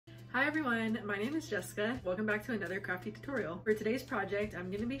Hi everyone, my name is Jessica. Welcome back to another crafty tutorial. For today's project,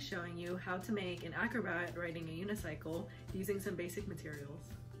 I'm going to be showing you how to make an Acrobat riding a unicycle using some basic materials.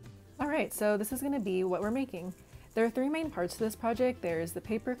 Alright, so this is going to be what we're making. There are three main parts to this project. There's the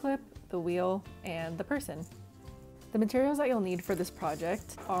paperclip, the wheel, and the person. The materials that you'll need for this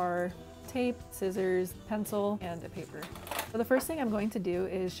project are tape, scissors, pencil, and a paper. So the first thing I'm going to do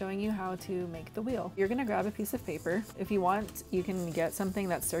is showing you how to make the wheel. You're going to grab a piece of paper. If you want, you can get something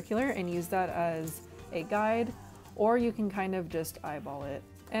that's circular and use that as a guide, or you can kind of just eyeball it.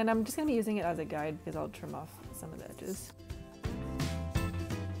 And I'm just going to be using it as a guide because I'll trim off some of the edges.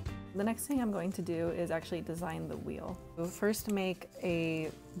 The next thing I'm going to do is actually design the wheel. So first make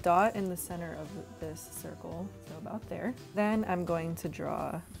a dot in the center of this circle, so about there. Then I'm going to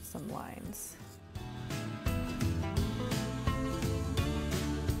draw some lines.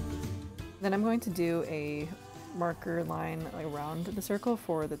 Then I'm going to do a marker line around the circle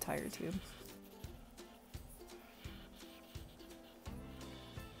for the tire tube.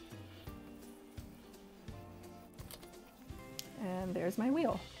 And there's my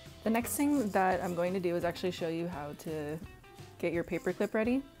wheel. The next thing that I'm going to do is actually show you how to get your paperclip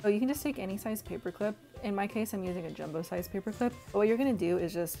ready. So you can just take any size paperclip. In my case, I'm using a jumbo size paperclip. But what you're going to do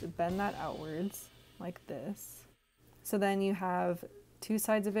is just bend that outwards like this. So then you have two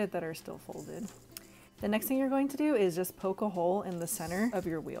sides of it that are still folded. The next thing you're going to do is just poke a hole in the center of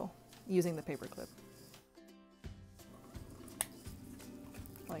your wheel using the paperclip.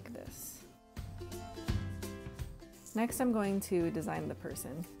 Like this. Next, I'm going to design the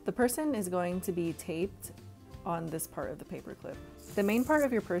person. The person is going to be taped on this part of the paperclip. The main part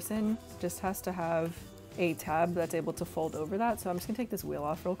of your person just has to have a tab that's able to fold over that. So I'm just gonna take this wheel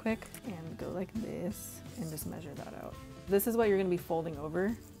off real quick and go like this and just measure that out. This is what you're gonna be folding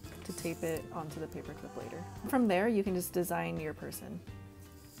over to tape it onto the paperclip later. From there, you can just design your person.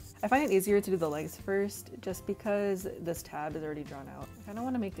 I find it easier to do the legs first just because this tab is already drawn out. I don't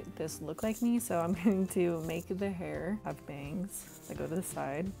want to make this look like me, so I'm going to make the hair have bangs that go to the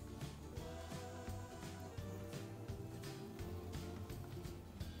side.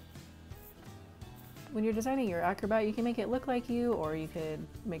 When you're designing your Acrobat, you can make it look like you, or you could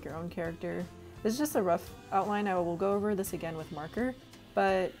make your own character. This is just a rough outline. I will go over this again with marker,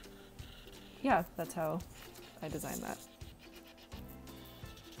 but yeah, that's how I designed that.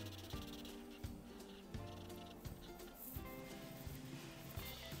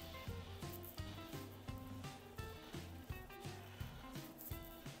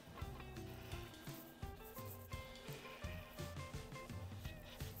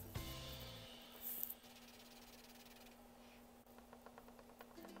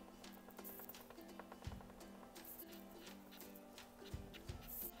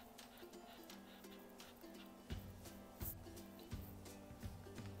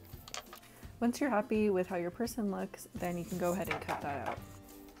 Once you're happy with how your person looks, then you can go ahead and cut that out.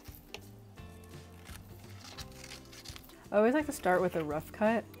 I always like to start with a rough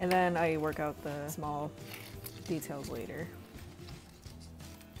cut, and then I work out the small details later.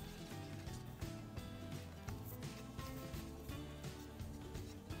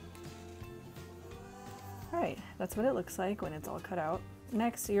 Alright, that's what it looks like when it's all cut out.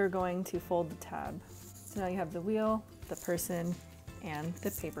 Next, you're going to fold the tab. So now you have the wheel, the person, and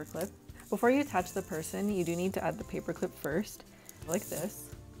the paperclip. Before you attach the person, you do need to add the paperclip first, like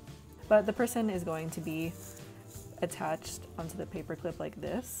this. But the person is going to be attached onto the paperclip like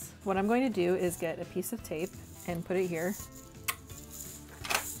this. What I'm going to do is get a piece of tape and put it here.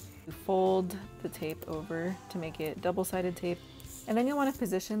 Fold the tape over to make it double-sided tape. And then you'll want to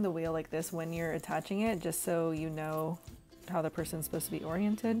position the wheel like this when you're attaching it, just so you know how the person's supposed to be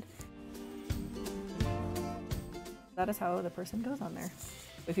oriented. That is how the person goes on there.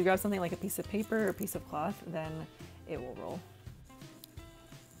 If you grab something like a piece of paper or a piece of cloth, then it will roll.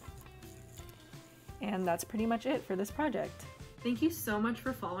 And that's pretty much it for this project. Thank you so much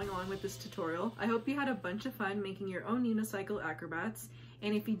for following along with this tutorial. I hope you had a bunch of fun making your own unicycle Acrobats.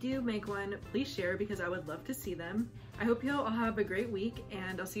 And if you do make one, please share because I would love to see them. I hope you all have a great week,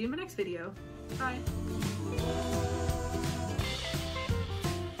 and I'll see you in my next video. Bye!